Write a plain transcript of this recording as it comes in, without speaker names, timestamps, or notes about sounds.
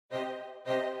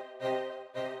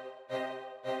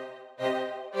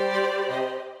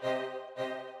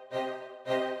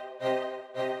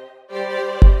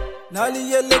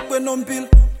nali yele kwenompil,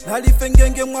 nali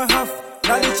fengenge mwa half,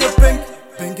 nali chepeng,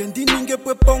 pengendi ninge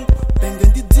pwe pong,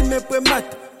 pengendi dime pwe mat,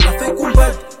 na fe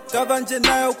kumbad, kavanje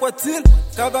nayo kwa til,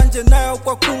 kavanje nayo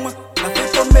kwa kuma, na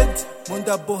fe komed,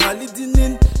 monda bohali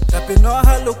dinin, kape no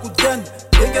halo kudan,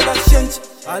 denge la change,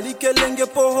 ali kelenge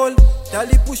pohol,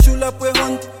 tali pushula pwe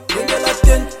hont, denge la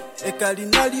tent, ekali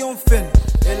nali on fen,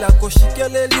 ela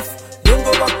koshikele lif,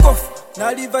 dengo bakof,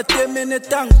 nali va temene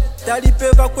tang, tali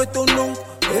peva kwetonong,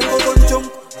 dengo bonjong,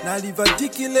 nali va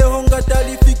dikile honga,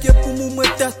 tali fike pumu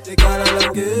mwetat, ekala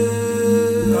lage,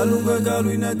 kalunga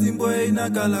kalu inatimbo e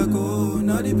inakalako,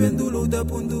 nali pendulo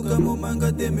utapunduka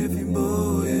momanga teme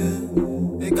fimbo,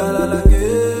 ekala lage,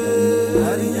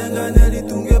 nali nyanga nali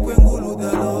tunge pwengulu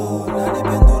dalo, nali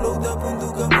pendulo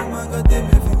utapunduka momanga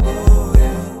teme fimbo,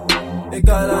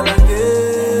 ekala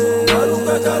lage,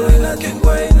 kalunga kalu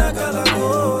inatimbo e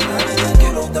inakalako, nali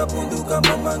nyangilo utapunduka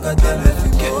momanga teme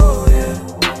fimbo,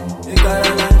 ekala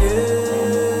lage,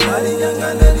 nali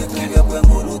nyanga nali tunge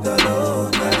pwengulu dalo,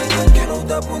 nali nyangilo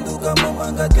utapunduka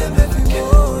momanga teme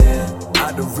fimbo,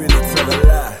 I don't really tell a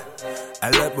lie, I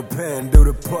let my pen do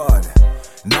the part.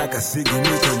 Nakasigi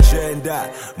nikonjenda,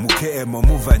 mukema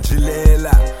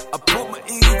muvanjilela. I put my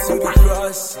ear to the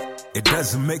cross, it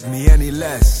doesn't make me any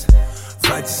less.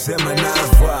 Vajisema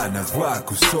navwa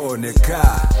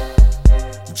kusoneka.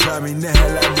 Jami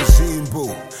nehela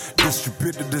muzimbu,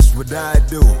 distributed this what I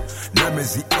do.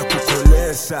 Namezi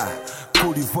akukolesa,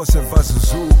 kuli vose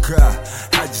vazuzuka.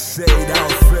 I just say it, I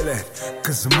don't feel it,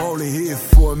 cause I'm only here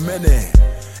for a minute.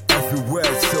 Every word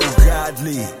so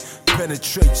godly,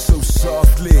 penetrate so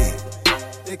softly.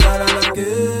 Ekala lage,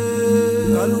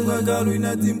 kalunga kalu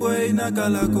inatimbo e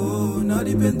inakalako,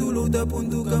 nali pendulo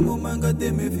utapunduka momanga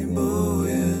teme fimbo,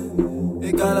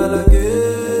 ekala lage,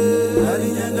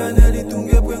 nali nyanga nali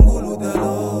tunge pwengulu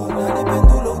dalo, nali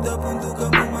pendulo utapunduka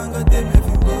momanga teme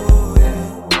fimbo,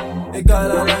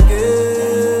 ekala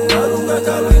lage, kalunga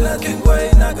kalu inatimbo e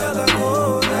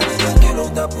inakalako, nali nyangilo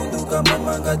utapunduka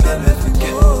momanga teme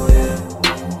fimbo,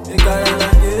 ekala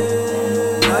lage,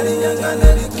 nali nyanga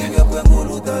nali tunge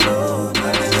pwengulu dalo,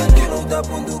 nali nyangilo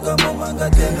utapunduka momanga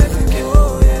teme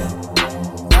fimbo,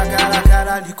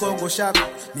 Kala likongo shako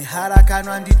ni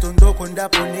harakano anditondoko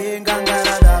ndapo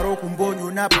nengangara daro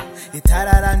kumbonyo napo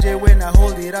itararanje when I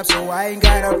hold it up, so I ain't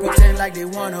gotta pretend like they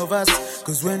one of us,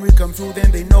 cause when we come through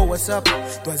then they know what's up.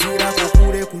 Twazira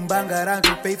kokure kumbangara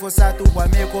to pay for satu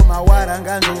wameko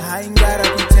mawaranganjo. I ain't gotta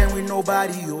pretend with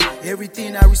nobody, yo.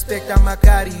 Everything I respect I'm a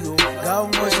carry, yo.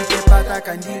 Gaongo shikepata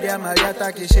kandile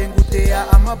amaliata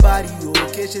keshengutea I'm a body, yo.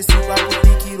 Keshe sipa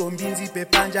kutikiro mbinzi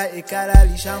pepanja ekala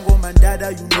lishango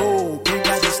mandada, you know. Pay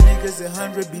got these niggas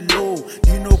 100 below.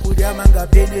 You know kudamanga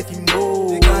benefit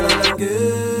mo. ekala lage,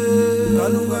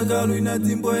 kalunga kalu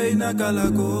inatimbo e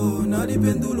inakalako, nali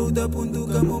pendulo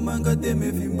utapunduka momanga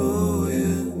teme fimbo,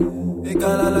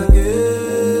 ekala lage,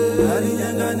 nali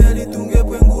nyanga nali tunge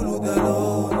pwengulu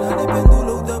dalo, nali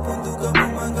pendulo utapunduka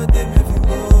momanga teme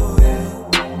fimbo,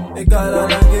 ekala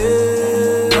lage,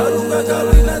 kalunga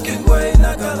kalu inatimbo e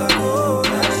inakalako,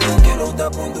 nali nyangilo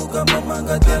utapunduka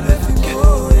momanga teme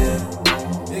fimbo,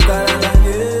 ekala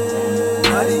lage,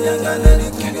 nali nyanga nali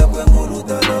tunge pwengulu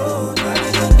dalo, nali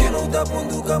nyangilo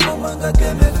utapunduka momanga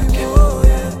teme fimbo.